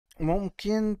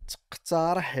ممكن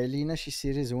تقترح علينا شي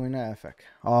سيري زوينه عافاك؟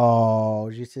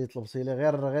 جيتي طلبتي لي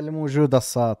غير الموجوده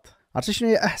الصاد. عرفتي شنو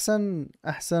هي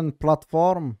احسن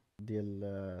بلاتفورم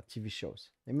ديال تي في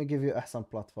شوز؟ let me give you احسن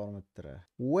بلاتفورم الدراري.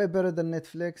 way better than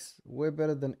نتفليكس, way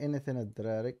better than anything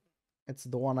الدراري. it's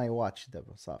the one I watch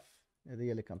دابا صافي. هذه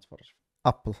هي اللي كنتفرج فيها.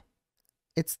 ابل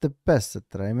it's the best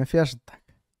الدراري ما فيهاش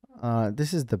الضحك.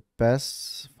 this is the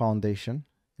best foundation.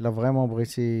 الا فريمون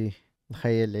بغيتي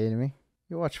الخيال العلمي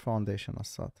you watch foundation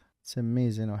الصاد. it's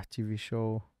amazing. واحد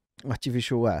تي في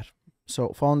شو واعر. so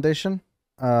foundation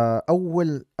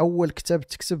اول كتاب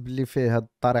تكتب اللي فيه هاد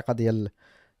الطريقه ديال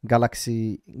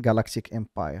جالاكتيك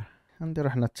امباير. نديرو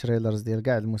حنا التريلرز ديال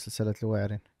كاع المسلسلات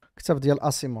الواعرين. كتاب ديال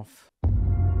اسيموف.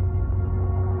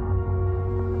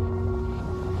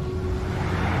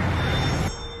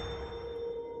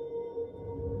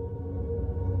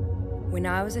 When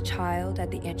I was a child at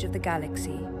the edge of the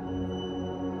galaxy,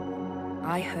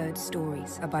 I heard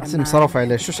stories about a man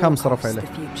who forecast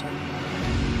the future.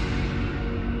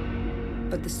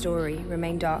 But the story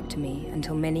remained dark to me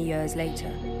until many years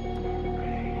later,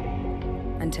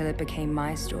 until it became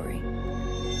my story.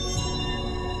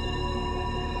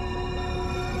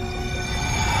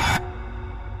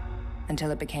 Until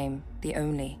it became the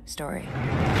only story.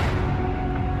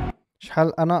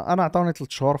 شحال انا عطاوني 3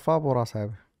 شهور فابور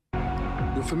اصاحبي.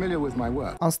 You're familiar with my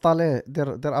work. انستاليه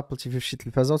دير ابل تي في في شي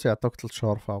تلفازه وتعطوك 3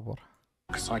 شهور فابور.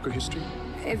 Psychohistory?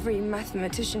 Every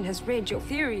mathematician has read your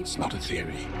theory. It's not a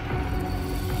theory.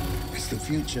 It's the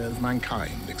future of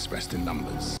mankind expressed in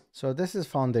numbers. So this is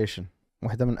Foundation.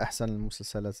 واحدة من أحسن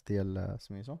المسلسلات ديال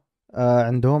سميتو.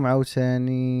 عندهم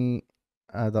عاوتاني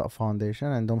هذا Foundation.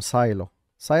 عندهم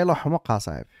سايلو حمق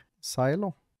صاحبي.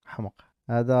 سايلو حمق.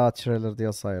 هذا تريلر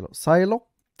ديال سايلو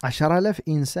 10,000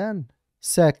 إنسان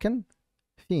ساكن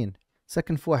فين؟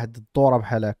 ساكن في واحد الدورة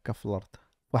بحال هكا في الأرض.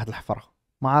 واحد الحفرة.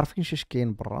 ما عارفينش اش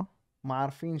كاين برا. ما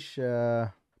عارفين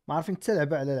حتى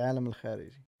لعبة على العالم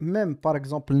الخارجي. ميم بار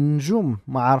اكزومبل النجوم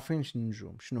ما عارفينش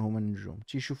النجوم شنو هما النجوم.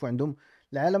 تيشوفوا عندهم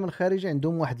العالم الخارجي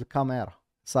عندهم واحد الكاميرا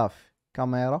صافي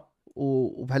كاميرا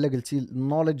وبحال قلتي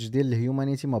النوليدج ديال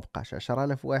الهيومانيتي ما بقاش.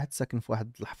 10,000 واحد ساكن في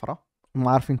واحد الحفرة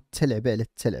وما عارفين حتى لعبة على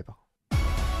حتى لعبة.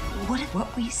 What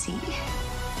we see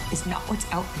is not what's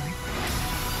out there.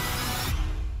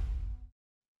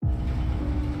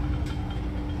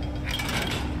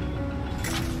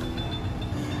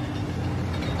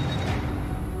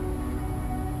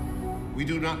 We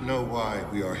do not know why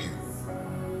we are here.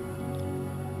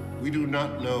 We do not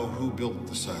know who built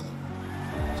the silo.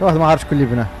 واحد ما عارفش كل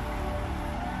بناه.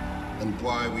 And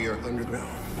why we are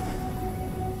underground.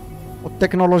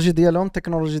 والتكنولوجي ديالهم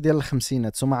تكنولوجي ديال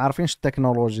الخمسينات. سو ما عارفينش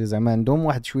التكنولوجي زعما عندهم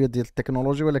واحد شويه ديال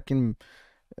التكنولوجي ولكن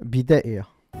بدائيه.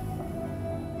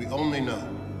 We only know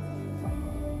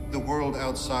the world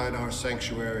outside our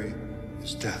sanctuary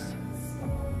is death.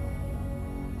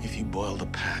 If you boil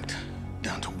the pact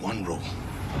down to one rule,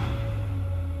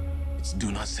 it's do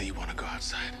not say you want to go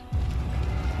outside.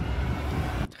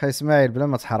 خي اسماعيل بلا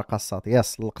ما تحرق الصاط.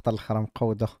 يس اللقطه الاخرى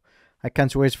مقوده. I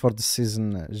can't wait for the season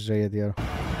الجايه ديالو.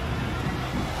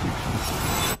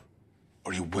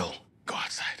 Or you will go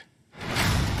outside.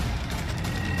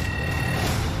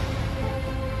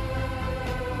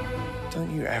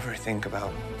 Don't you ever think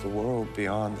about the world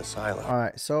beyond the silo?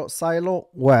 Alright, so سايلو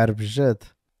واعر بجد.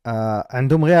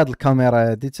 عندهم غير هاد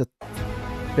الكاميرا هادي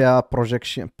فيها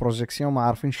بروجيكسيون ما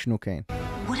عارفين شنو كاين.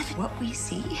 What we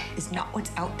see is not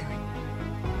what's out there.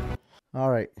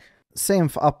 alright سيم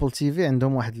في ابل تي في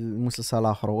عندهم واحد المسلسل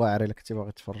اخر واعر الا كنتي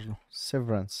باغي تفرج له.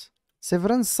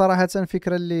 سيفرنس صراحه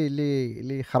فكره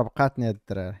اللي خربقاتني هاد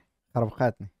الدراري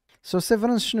خربقاتني.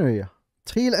 سيفرنس شنو هي؟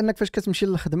 تخيل انك فاش كتمشي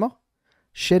للخدمه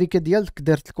الشركه ديالك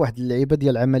دارت لك واحد اللعيبه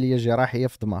ديال عمليه جراحيه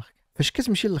في دماغك. فاش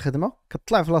كتمشي للخدمه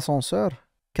كتطلع في لاسونسور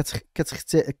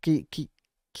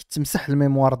كتمسح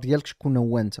الميموار ديالك شكون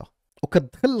هو انت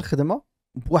وكتدخل الخدمه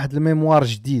بواحد الميموار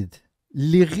جديد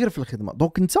اللي غير في الخدمه.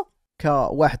 دونك انت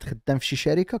كواحد خدام في شي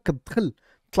شركه كتدخل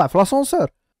تطلع في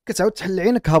لاسونسور كتعاود تحل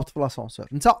عينك هابط في لاسونسور.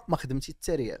 انت ما خدمتي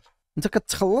حتى ريال. انت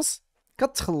كتخلص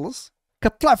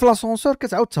كتطلع في لاسونسور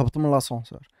كتعاود تهبط من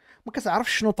لاسونسور. ما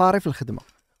كتعرفش شنو طاري في الخدمه.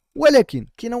 ولكن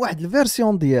كاينه واحد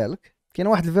الفيرسيون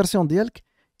ديالك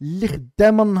اللي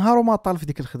خدامه النهار وما طال في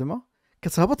ديك الخدمه.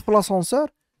 كتهبط في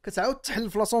لاسونسور كتعاود تحل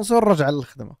في لاسونسور رجع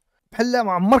للخدمه بحال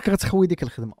ما عمرك غتخوي ديك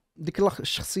الخدمه. ديك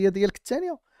الشخصيه ديالك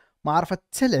الثانيه ما عارفه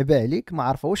حتى لعبه عليك. ما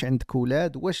عارفه واش عندك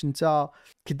ولاد واش انت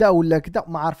كدا ولا كدا.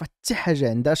 ما عارفه حتى حاجه.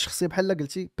 عندها شخصيه بحال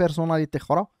قلتي بيرسوناليتي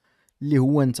اخرى اللي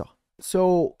هو انت.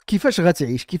 كيفاش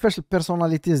غتعيش كيفاش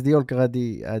البيرسوناليتيز ديالك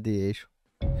غادي يعيشوا.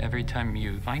 Every time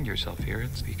you find yourself here,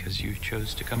 it's because you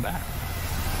chose to come back.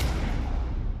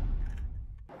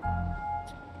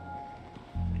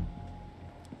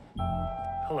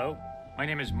 Hello, my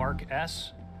name is Mark S.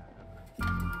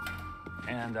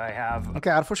 And I have. ما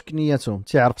كيعرفوش كنياتهم،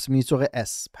 تيعرف سميتو غير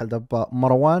اس، بحال دابا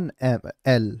مروان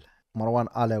ال، مروان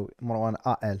الاوي، مروان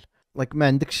ال. لايك ما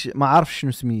عندكش، ما عارفش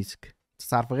شنو سميتك،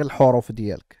 تتعرف غير الحروف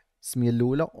ديالك، السميه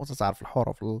الاولى وتتعرف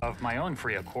الحروف of my own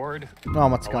free accord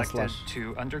ما elected تكنسلاش.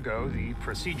 to undergo the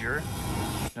procedure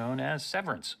known as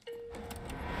severance.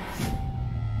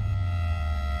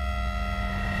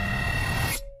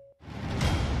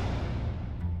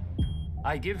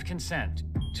 I give consent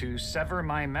to sever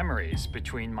my memories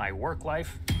between my work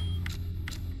life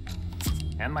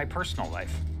and my personal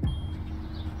life.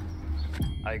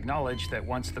 I acknowledge that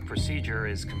once the procedure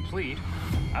is complete,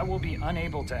 I will be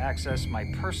unable to access my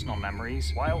personal memories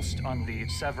whilst on the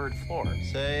severed floor.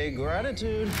 Say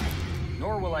gratitude.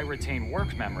 Nor will I retain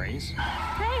work memories.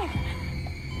 Hey!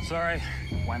 Sorry,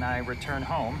 when I return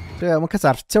home. ما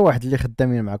كتعرف حتى واحد اللي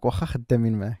خدامين معك واخا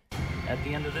خدامين معاك. At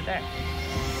the end of the day.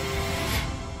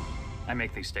 I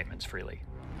make these statements freely.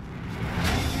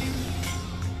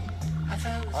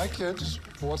 Hi, kids.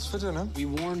 What's for dinner? We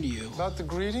warned you. About the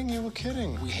greeting? You were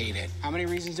kidding. We hate it. How many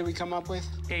reasons did we come up with?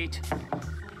 8.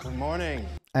 Good morning.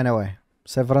 anyway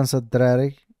سيفرنس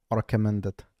الدراري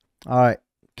recommended. alright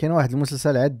كاين واحد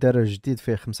المسلسل عاد دار جديد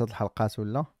فيه 5 الحلقات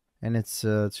ولا and it's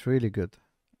really good.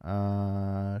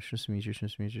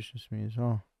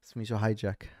 شنو سميتو هاي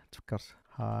جاك، تفكرت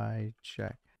هاي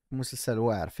جاك. مسلسل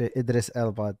واعر فيه ادريس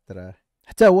البا الدراري،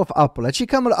 حتى هو في ابل، هادشي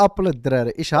كامل ابل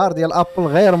الدراري، اشهار ديال ابل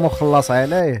غير مخلص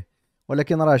عليه،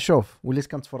 ولكن راه شوف وليت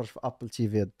كنتفرج في ابل تي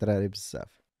في الدراري بزاف.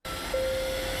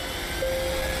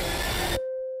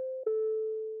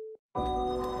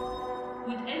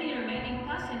 With any remaining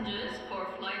passengers for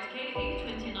flight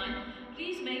KA29,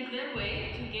 please make their way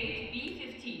to gate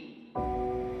B15.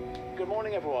 Good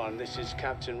morning, everyone. This is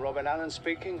Captain Robin Allen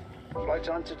speaking. Flight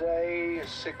time today is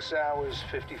 6 hours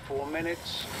 54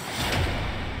 minutes.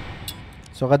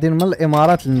 سو غادي من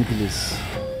الامارات للانجليز.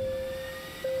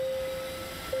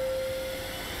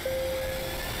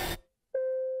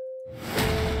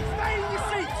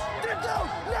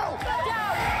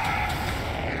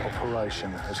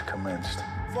 Operation has commenced.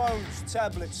 Phones,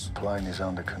 tablets. Plane is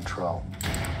under control.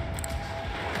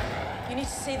 You need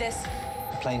to see this.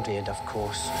 Plane cleared, of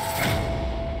course.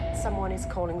 Someone is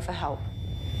calling for help.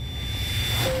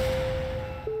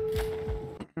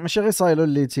 ماشي غير صايلو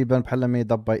اللي تيبان بحال ما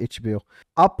يدبا اتش بي او.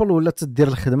 ابل ولا تدير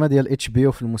الخدمه ديال اتش بي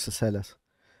او في المسلسلات.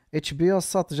 اتش بي او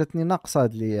الصات جاتني ناقصه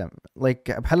هاد الايام،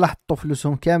 لايك بحال حطوا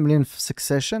فلوسهم كاملين في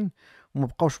سكسيشن وما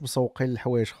بقاوش مسوقين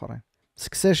لحوايج اخرين.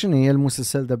 سكسيشن هي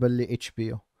المسلسل دابا اللي اتش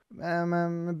بي او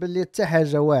ما بان لي حتى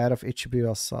حاجه واعره في اتش بي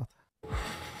او الصات.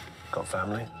 Got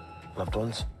family, loved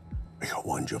ones. We got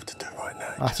one job to do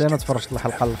right now. حتى انا تفرجت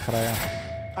الحلقه الاخرى.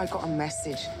 I got a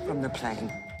message from the plane.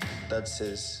 Dad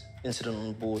says incident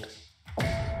on board.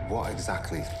 What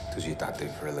exactly does your dad do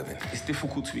for a living? It's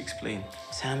difficult to explain.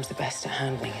 Sam's the best at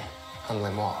handling it.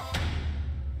 Handling what?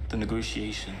 The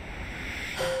negotiation.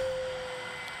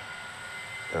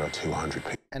 There are 200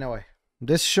 people. anyway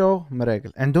this show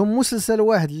مراقل. عندهم مسلسل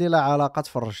واحد اللي لا علاقه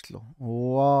تفرجت له،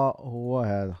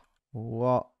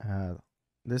 هو هذا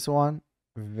this one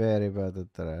very bad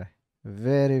الدراري،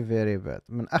 very bad،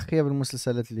 من اخيب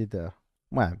المسلسلات اللي دار.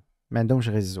 المهم ما عندهمش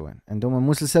غير الزوين، عندهم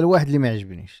مسلسل واحد اللي ما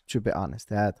عجبنيش to be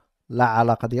honest. هذا لا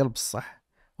علاقه ديال بصح،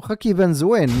 واخا كيبان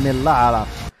زوين مي لا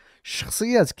علاقه.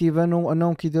 الشخصيات كيبانوا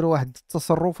انهم كيديروا واحد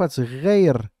التصرفات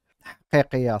غير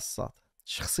حقيقيه الصاد.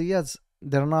 الشخصيات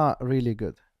they're not really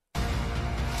good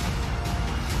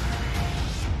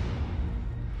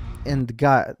and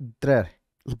guy الدراري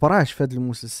البراش في هذا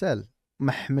المسلسل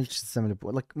ما حملتش الزمن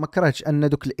ما كرهتش ان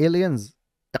دوك الالينز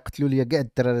يقتلوا لي كاع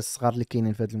الدراري الصغار اللي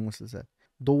كاينين في هذا المسلسل.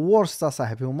 دورست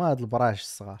صاحبي هما هاد البراش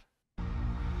الصغار.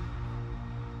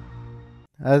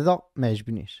 هذا ما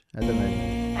عجبنيش، هذا ما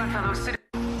عجبنيش.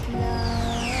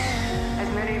 As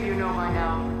many of you know by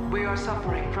now, we are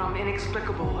suffering from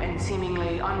inexplicable and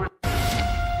seemingly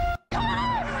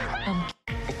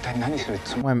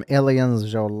المهم aliens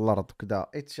جاو الارض وكذا.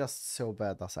 it's just so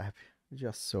bad صاحبي،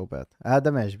 just so bad.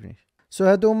 هذا ما عجبنيش. سو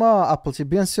هادوما ابل تي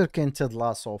بيان سور. كاين تيد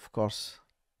لاسو اوف كورس،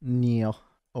 نيو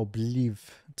او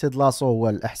بليف. تيد لاسو هو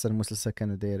الاحسن مسلسل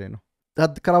كانوا دايرينه.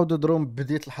 هاد كراود دروم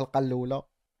بديت الحلقه الاولى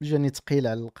جاني ثقيل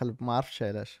على القلب، ما عرفتش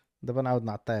علاش. دابا نعاود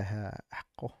نعطيه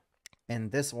حقه.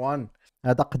 and this one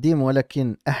هذا قديم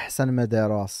ولكن احسن ما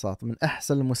داروها الصاط، من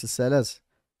احسن المسلسلات.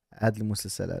 هاد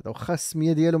المسلسل هذا واخا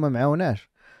السميه ديالو ما معاوناش،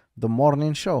 ذا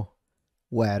مورنين شو،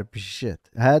 واعر بجد.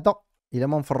 هذا الا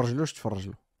ما نفرجلوش تفرج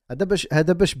له.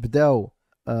 هذا باش بداو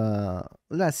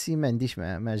لا سي ما عنديش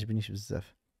ما عجبنيش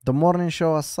بزاف. ذا مورنين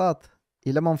شو الصاط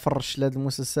الا ما نفرجش لهذا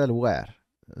المسلسل واعر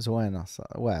زوينه،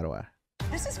 واعر.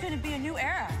 This is going to be a new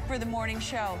era for the morning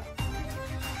show.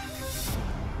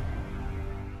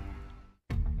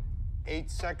 8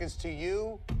 seconds to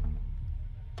you.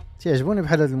 تعجبوني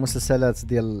بحال هاد المسلسلات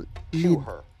ديال اللي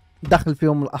داخل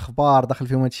فيهم الاخبار، داخل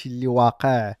فيهم هادشي اللي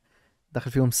واقع،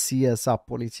 داخل فيهم السياسه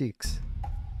بوليتيكس.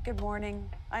 Good morning.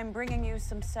 I'm bringing you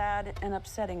some sad and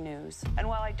upsetting news. And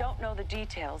while I don't know the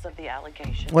details of the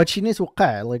allegation. وهادشي نيت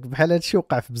وقع بحال هادشي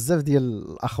وقع في بزاف ديال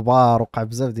الاخبار، وقع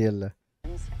بزاف ديال.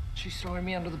 She's throwing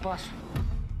me under the bus.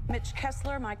 Mitch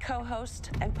Kessler, my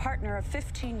co-host and partner of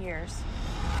 15 years,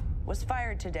 was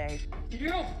fired today.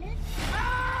 You!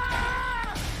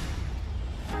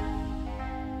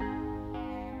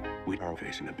 We are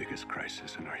facing the biggest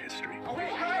crisis in our history.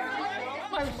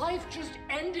 My life just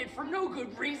ended for no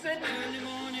good reason.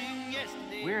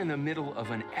 We're in the middle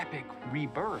of an epic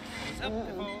rebirth.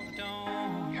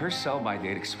 Her sell-by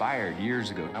date expired years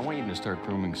ago. I want you to start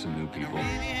grooming some new people.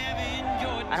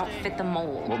 I don't fit the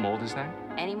mold. What mold is that?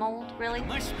 Any mold, really?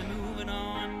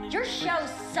 Your show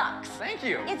sucks. Thank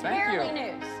you. It's Thank barely you.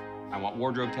 news. I want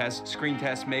wardrobe tests, screen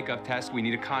tests, makeup tests. We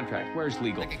need a contract. Where's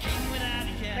legal?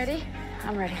 Ready?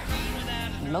 I'm ready.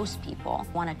 Most people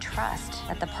want to trust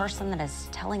that the person that is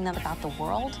telling them about the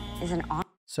world is an honest.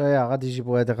 سو غادي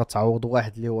يجيبوا هذه غتعوض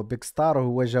واحد اللي هو بيك ستار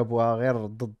وهو جابوها غير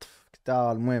ضد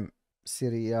كدا. المهم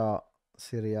سيريا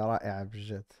رائعة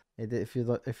بجد.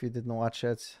 If you didn't watch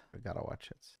it, you gotta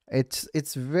watch it.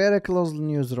 It's very close to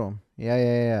Newsroom.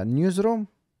 Yeah. Newsroom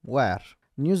واعر.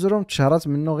 Newsroom تشهرت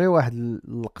منه غير واحد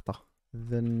اللقطة.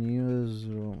 The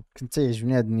Newsroom. كنت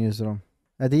يعجبني هاد Newsroom.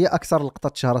 هذه هي أكثر لقطة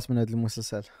تشهرت من هاد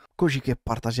المسلسل. كلشي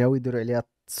كيبارطاجيها ويديروا عليها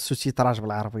السوتيتراج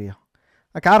بالعربية.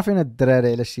 راك عارفين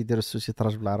الدراري علاش يديروا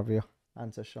السوتيتراج بالعربية.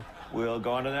 أنت شو. We'll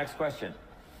go on to the next question.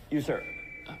 You, sir.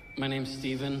 My name's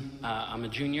Steven. I'm a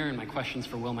junior, and my question's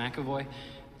for Will McAvoy.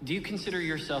 Do you consider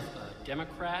yourself a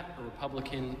Democrat, a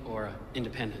Republican, or an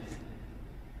independent?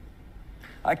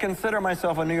 I consider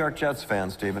myself a New York Jets fan,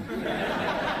 Steven.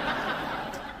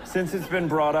 Since it's been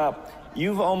brought up,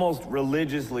 you've almost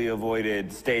religiously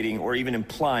avoided stating or even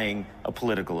implying a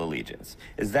political allegiance.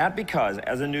 Is that because,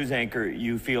 as a news anchor,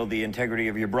 you feel the integrity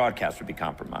of your broadcast would be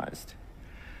compromised?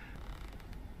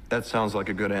 That sounds like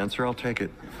a good answer. I'll take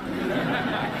it.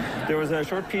 There was a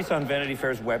short piece on Vanity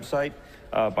Fair's website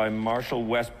by Marshall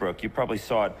Westbrook. You probably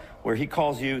saw it, where he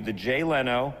calls you the Jay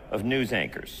Leno of news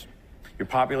anchors. You're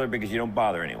popular because you don't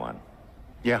bother anyone.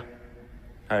 Yeah.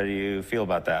 How do you feel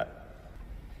about that?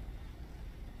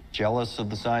 Jealous of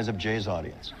the size of Jay's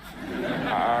audience.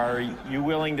 Are you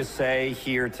willing to say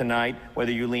here tonight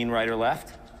whether you lean right or left?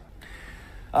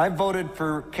 I voted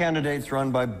for candidates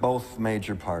run by both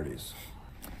major parties.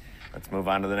 Let's move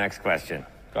on to the next question.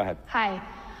 Go ahead. Hi,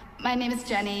 my name is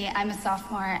Jenny. I'm a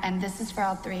sophomore, and this is for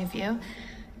all three of you.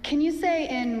 Can you say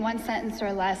in one sentence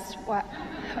or less what...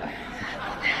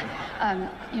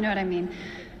 you know what I mean.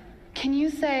 Can you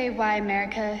say why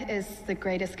America is the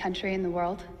greatest country in the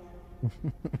world?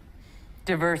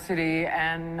 Diversity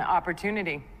and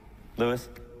opportunity. Lewis?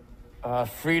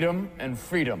 Freedom and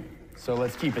freedom. So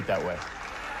let's keep it that way.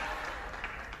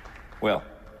 Will?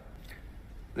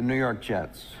 The New York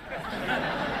Jets.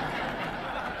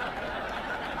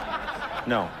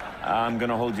 No, I'm going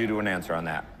to hold you to an answer on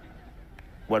that.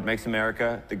 What makes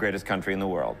America the greatest country in the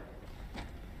world?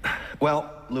 Well,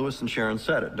 Lewis and Sharon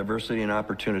said it. Diversity and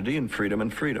opportunity and freedom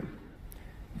and freedom.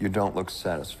 You don't look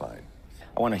satisfied.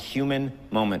 I want a human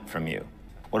moment from you.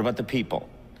 What about the people?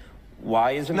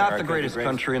 Why is America not the greatest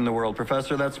country in the world,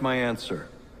 Professor? That's my answer.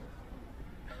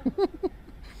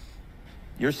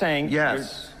 You're saying...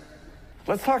 Yes.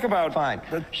 Let's talk about... Fine.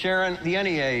 Sharon, the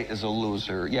NEA is a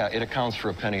loser. Yeah, it accounts for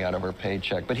a penny out of her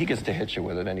paycheck, but he gets to hit you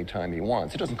with it anytime he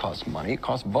wants. It doesn't cost money. It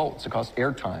costs votes. It costs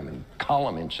airtime and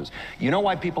column inches. You know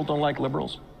why people don't like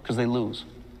liberals? Because they lose.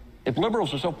 If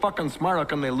liberals are so fucking smart, how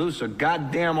come they lose so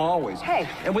goddamn always? Hey.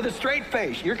 And with a straight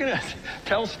face, you're going to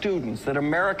tell students that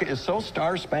America is so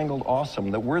star-spangled awesome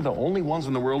that we're the only ones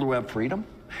in the world who have freedom?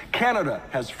 Canada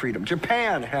has freedom.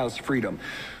 Japan has freedom.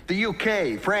 The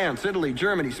UK, France, Italy,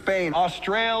 Germany, Spain,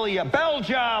 Australia,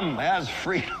 Belgium has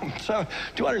freedom. So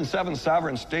 207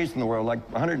 sovereign states in the world, like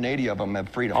 180 of them have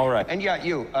freedom. All right. And yeah,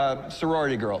 you,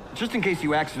 sorority girl, just in case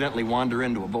you accidentally wander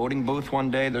into a voting booth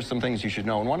one day, there's some things you should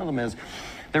know. And one of them is,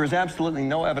 there is absolutely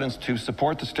no evidence to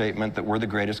support the statement that we're the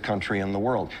greatest country in the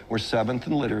world. We're 7th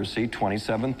in literacy,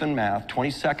 27th in math,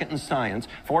 22nd in science,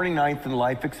 49th in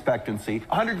life expectancy,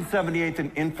 178th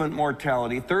in infant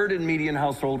mortality, 3rd in median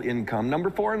household income, number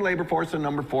 4 in labor force, and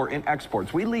number 4 in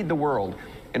exports. We lead the world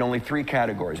in only 3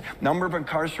 categories: number of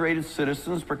incarcerated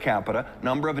citizens per capita,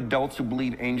 number of adults who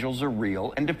believe angels are real,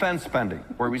 and defense spending,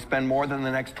 where we spend more than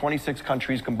the next 26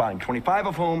 countries combined, 25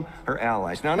 of whom are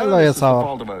allies. Now, none of this is the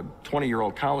fault of a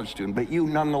 20-year-old college student, but you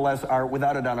nonetheless are,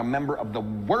 without a doubt, a member of the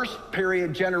worst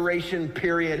generation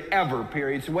ever.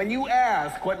 So when you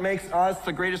ask what makes us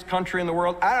the greatest country in the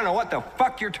world, I don't know what the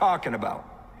fuck you're talking about.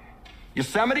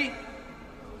 Yosemite?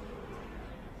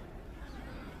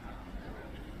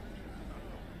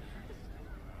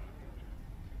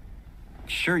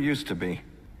 Sure used to be.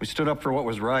 We stood up for what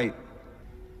was right.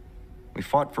 We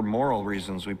fought for moral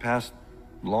reasons. We passed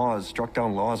laws, struck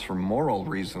down laws for moral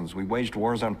reasons. We waged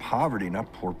wars on poverty, not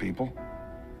poor people.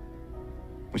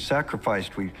 We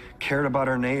sacrificed. We cared about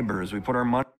our neighbors. We put our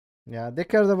money... Yeah, they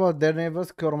cared about their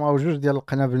neighbors. كرماو جوج ديال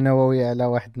القنابل النووية على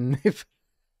واحد النيفر.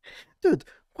 Dude,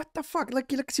 what the fuck؟ إلا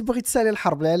كنتي باغي تسالي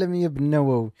الحرب العالمية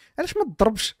بالنووي، علاش ما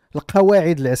تضربش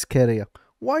القواعد العسكرية؟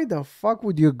 Why the fuck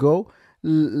would you go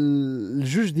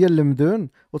الجوج ديال المدن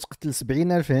وتقتل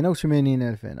 70,000 هنا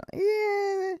و80,000 هنا؟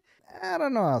 I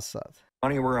don't know أصاد.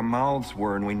 Money where our mouths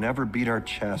were, and we never beat our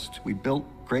chest. We built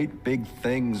great big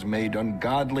things, made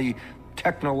ungodly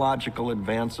technological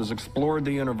advances, explored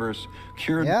the universe,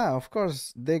 cured... Yeah, of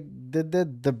course. They did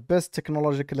the best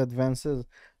technological advances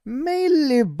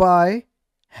mainly by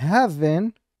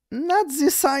having Nazi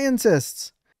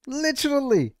scientists.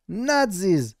 Literally,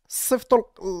 Nazis. صفتوا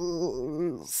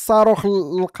الصاروخ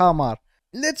للقمر.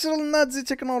 Literal Nazi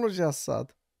technology أصاد.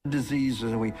 Disease,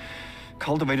 and we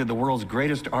cultivated the world's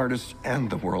greatest artists and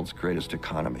the world's greatest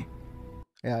economy.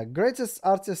 Yeah, greatest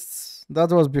artists, that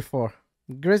was before.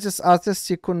 Greatest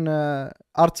artist يكون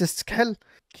artist كحل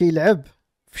كيلعب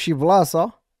في شي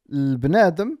بلاصة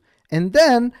البنادم and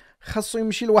then خاصو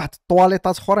يمشي لواحد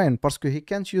الطواليطات اخرين باسكو he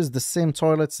can't use the same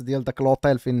toilets ديال داك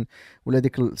لوطيل فين ولا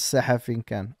ديك الساحة فين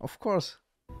كان. Of course.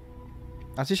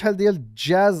 عرفتي شحال ديال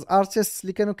جاز ارتست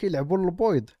اللي كانوا كيلعبوا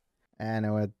للبويض.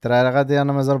 انا وهاد الدراري غادي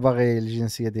انا مازال باغي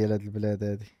الجنسيه ديال هاد البلاد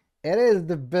هادي. It is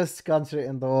the best country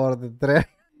in the world الدراري.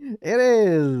 It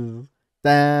is.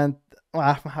 ما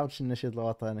عارف ما حاولتش النشيد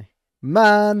الوطني.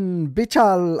 من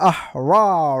بيتا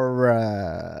الاحرار.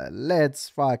 Let's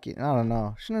fucking I don't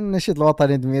know شنو النشيد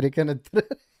الوطني الامريكان الدراري.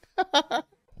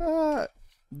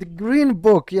 The Green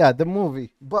Book, yeah, the movie.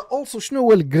 But also شنو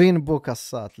هو الجرين بوك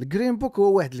الصات؟ الجرين بوك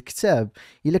هو واحد الكتاب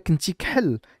الا كنتي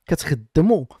كحل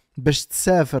كتخدمو باش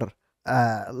تسافر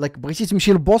لايك بغيتي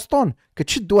تمشي لبوسطن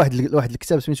كتشد واحد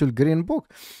الكتاب سميتو الجرين بوك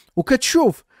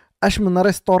وكتشوف اش من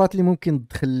ريستورات اللي ممكن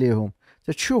تدخل ليهم،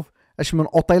 تشوف اش من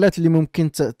اوطيلات اللي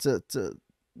ممكن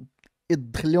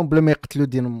تدخل لهم بلا ما يقتلوا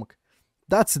دين امك.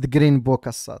 That's the green book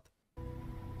الصاد.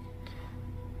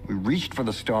 We reached for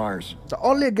the stars. The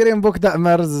only green book that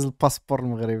matters is الباسبور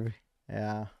المغربي.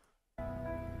 Yeah.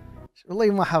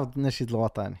 والله ما حافظ النشيد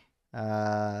الوطني.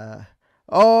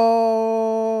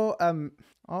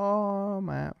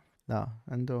 ما لا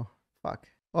عنده fuck.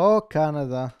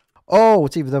 كندا.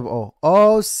 تبدأ ب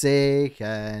Oh say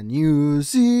can you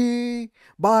see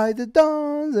by the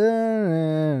dawn's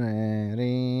early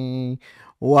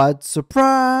what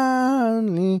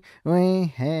surprisingly we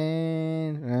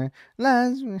had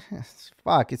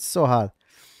fuck it's so hard.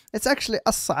 It's actually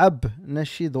أصعب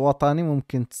نشيد وطني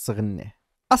ممكن تغنيه.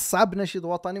 أصعب نشيد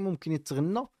وطني ممكن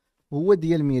يتغنى هو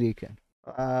ديال الميريكان.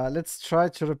 Let's try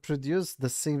to reproduce the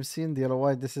same scene ديال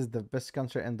why this is the best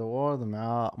country in the world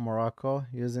مع Morocco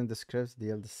using the scripts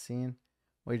ديال the scene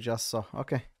we just saw.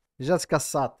 Okay. جاتك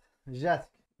الصاد. جاتك.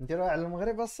 نديروها على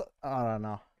المغرب بس. I don't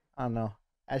know.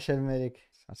 عاش الملك.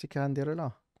 عرفتي كي غنديرو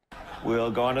لها.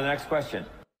 We'll go on to the next question.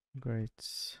 Great.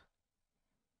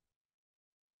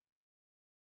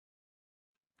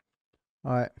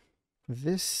 Alright.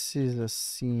 This is a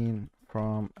scene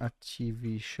from a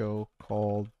TV show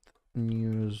called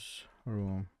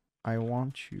Newsroom. I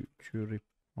want you to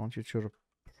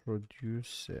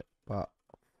reproduce it but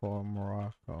for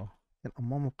Morocco.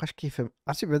 اما مابقاش كيفهم.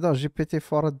 عرفتي بعدا جي بي تي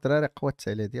 4 الدراري قوات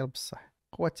عليه ديال بصح.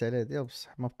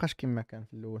 ما بقاش كيما كان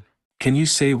في الاول. Can you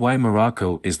say why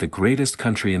Morocco is the greatest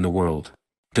country in the world?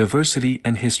 Diversity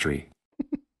and history.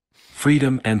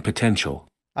 Freedom and potential.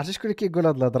 عرفتي شكون اللي كيقول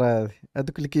هاد الهضره هادي؟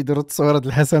 هادوك اللي كيديروا التصويره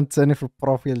ديال الحسن الثاني في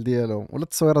البروفيل ديالهم ولا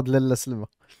التصويره ديال لاله سلمى.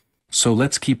 So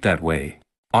let's keep that way.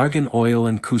 Argan oil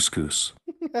and couscous.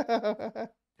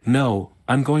 No,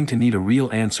 I'm going to need a real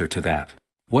answer to that.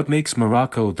 What makes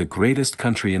Morocco the greatest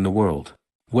country in the world?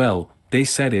 Well, they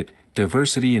said it,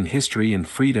 diversity in history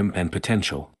and freedom and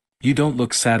potential. You don't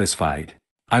look satisfied.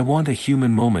 I want a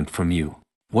human moment from you.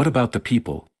 What about the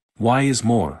people? Why is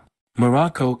more?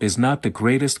 Morocco is not the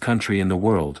greatest country in the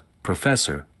world,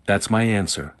 Professor, that's my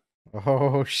answer.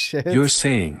 Oh shit. You're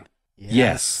saying,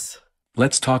 yes.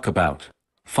 Let's talk about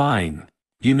Fine.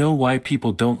 You know why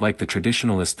people don't like the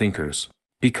traditionalist thinkers?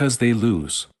 Because they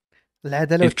lose.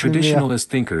 If traditionalist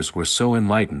thinkers were so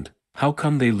enlightened, how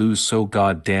come they lose so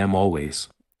goddamn always?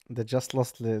 They just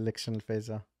lost the election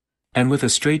الفايزة. And with a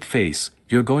straight face,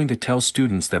 you're going to tell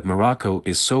students that Morocco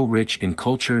is so rich in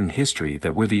culture and history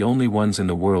that we're the only ones in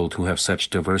the world who have such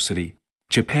diversity?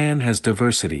 Japan has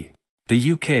diversity.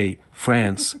 The UK,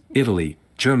 France, Italy,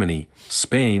 Germany,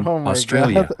 Spain,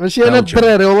 Australia, Belgium have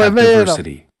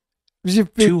diversity.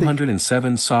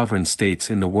 207 sovereign states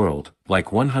in the world,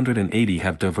 like 180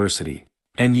 have diversity.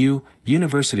 And you,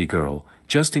 university girl,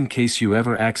 just in case you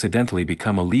ever accidentally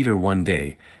become a leader one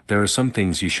day, there are some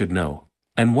things you should know.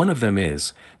 And one of them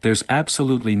is, there's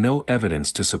absolutely no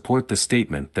evidence to support the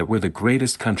statement that we're the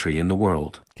greatest country in the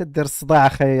world. We're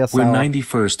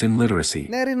 91st in literacy,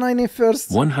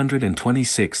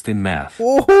 126th in math,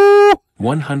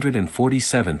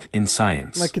 147th in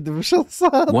science,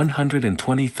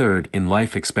 123rd in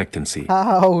life expectancy,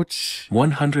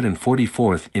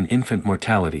 144th in infant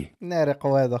mortality,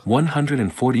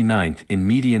 149th in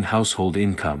median household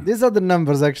income. These are the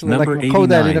numbers actually. Number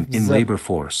 89 in labor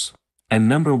force. And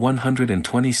number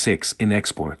 126 in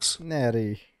exports.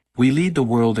 We lead the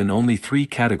world in only 3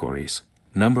 categories: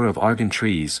 number of argan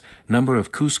trees, number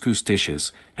of couscous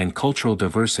dishes, and cultural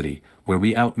diversity, where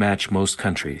we outmatch most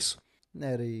countries.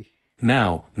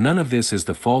 Now, none of this is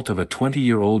the fault of a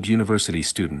 20-year-old university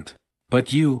student.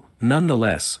 But you,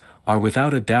 nonetheless, are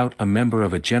without a doubt a member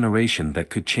of a generation that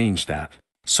could change that.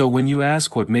 So when you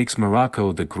ask what makes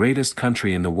Morocco the greatest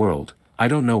country in the world, I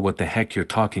don't know what the heck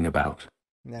you're talking about.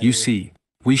 You see,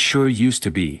 we sure used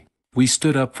to be. We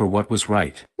stood up for what was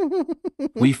right.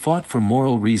 We fought for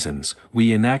moral reasons,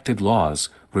 we enacted laws,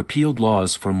 repealed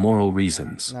laws for moral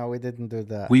reasons. No, we didn't do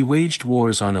that. We waged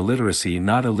wars on illiteracy,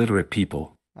 not illiterate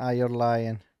people. You're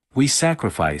lying. We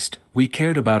sacrificed, we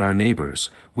cared about our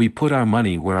neighbors, we put our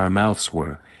money where our mouths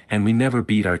were, and we never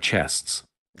beat our chests.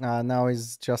 Now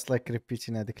he's just like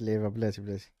repeating هذيك اللعبة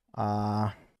بلاتي.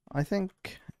 I think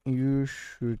you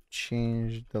should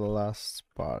change the last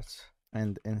part,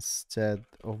 and instead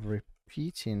of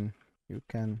repeating, you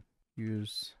can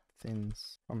use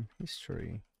things from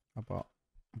history about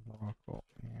Morocco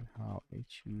and how it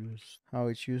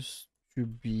used to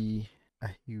be a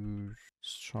huge,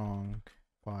 strong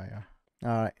fire.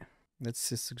 Alright, that's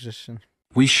his suggestion.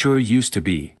 We sure used to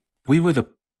be. We were the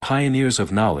pioneers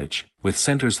of knowledge, with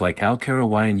centers like Al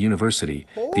Qarawiyyan University,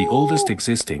 the oldest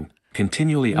existing,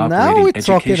 continually operating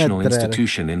educational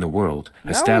institution in the world,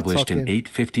 established in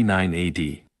 859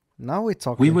 AD. Now we're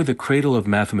talking. We were the cradle of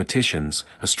mathematicians,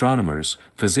 astronomers,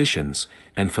 physicians,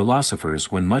 and philosophers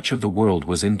when much of the world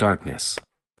was in darkness.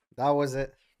 That was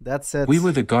it. That's it. We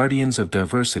were the guardians of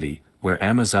diversity, where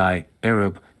Amazigh,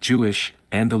 Arab, Jewish,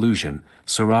 Andalusian,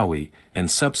 Sahrawi,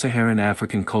 and sub-Saharan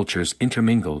African cultures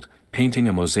intermingled, painting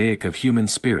a mosaic of human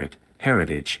spirit,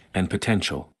 heritage, and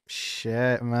potential.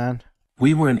 Shit, man.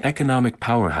 We were an economic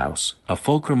powerhouse, a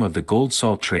fulcrum of the gold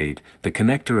salt trade, the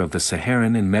connector of the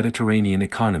Saharan and Mediterranean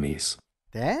economies.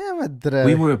 Damn it,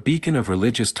 We were a beacon of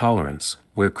religious tolerance,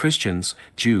 where Christians,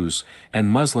 Jews, and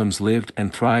Muslims lived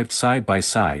and thrived side by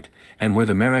side, and where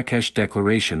the Marrakesh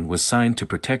Declaration was signed to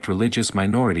protect religious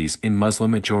minorities in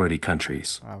Muslim-majority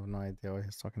countries. I have no idea what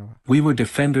he's talking about. We were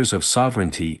defenders of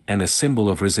sovereignty and a symbol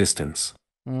of resistance.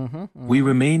 We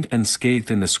remained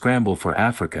unscathed in the scramble for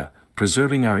Africa,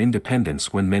 preserving our independence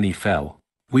when many fell.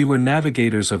 We were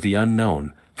navigators of the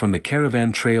unknown, from the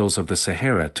caravan trails of the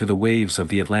Sahara to the waves of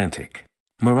the Atlantic.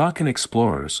 Moroccan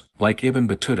explorers, like Ibn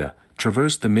Battuta,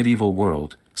 traversed the medieval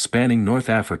world, spanning North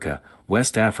Africa,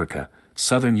 West Africa,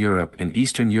 Southern Europe and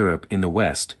Eastern Europe in the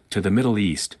West, to the Middle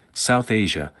East, South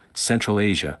Asia, Central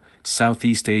Asia,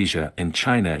 Southeast Asia and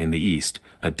China in the East,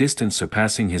 a distance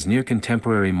surpassing his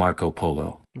near-contemporary Marco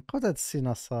Polo.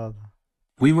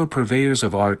 We were purveyors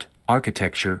of art,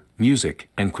 architecture, music,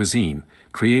 and cuisine,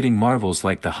 creating marvels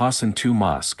like the Hassan II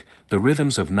Mosque, the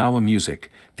rhythms of Nawa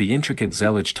music, the intricate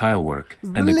Zellige tilework,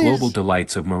 and the global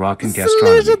delights of Moroccan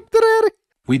gastronomy.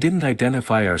 We didn't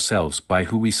identify ourselves by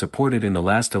who we supported in the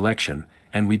last election,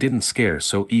 and we didn't scare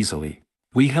so easily.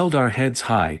 We held our heads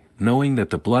high, knowing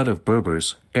that the blood of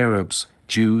Berbers, Arabs,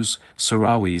 Jews,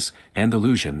 Sahrawis,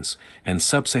 Andalusians, and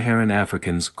sub-Saharan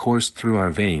Africans coursed through our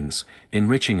veins,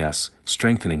 enriching us,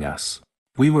 strengthening us.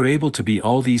 We were able to be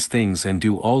all these things and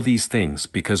do all these things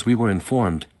because we were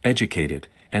informed, educated,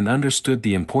 and understood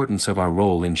the importance of our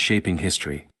role in shaping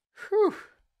history.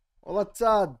 والله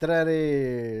تا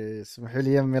الدراري سمحوا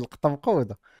لي من القطه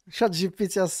مقوده شات جي بي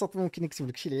تي الصوت ممكن يكتب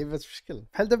لك شي لعيبات في شكل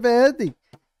بحال دابا هادي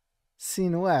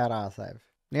سين واعره صاحبي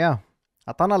يا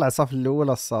عطانا العصا في الاول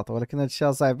الصوت ولكن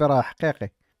هادشي صاحبي راه حقيقي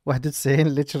 91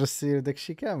 لتر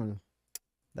وداكشي كامل.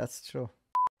 That's true.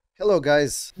 Hello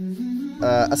guys.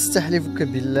 أستحلفك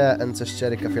بالله أن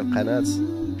تشترك في القناة،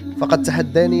 فقد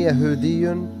تحداني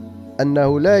يهودي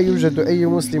أنه لا يوجد أي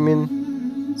مسلم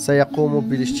سيقوم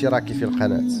بالاشتراك في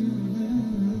القناة،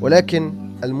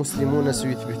 ولكن المسلمون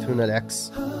سيثبتون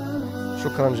العكس.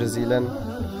 شكرا جزيلا،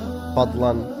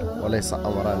 فضلا وليس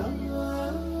أمرا.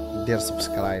 دير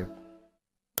سبسكرايب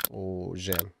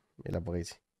وجيم إلا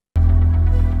بغيتي.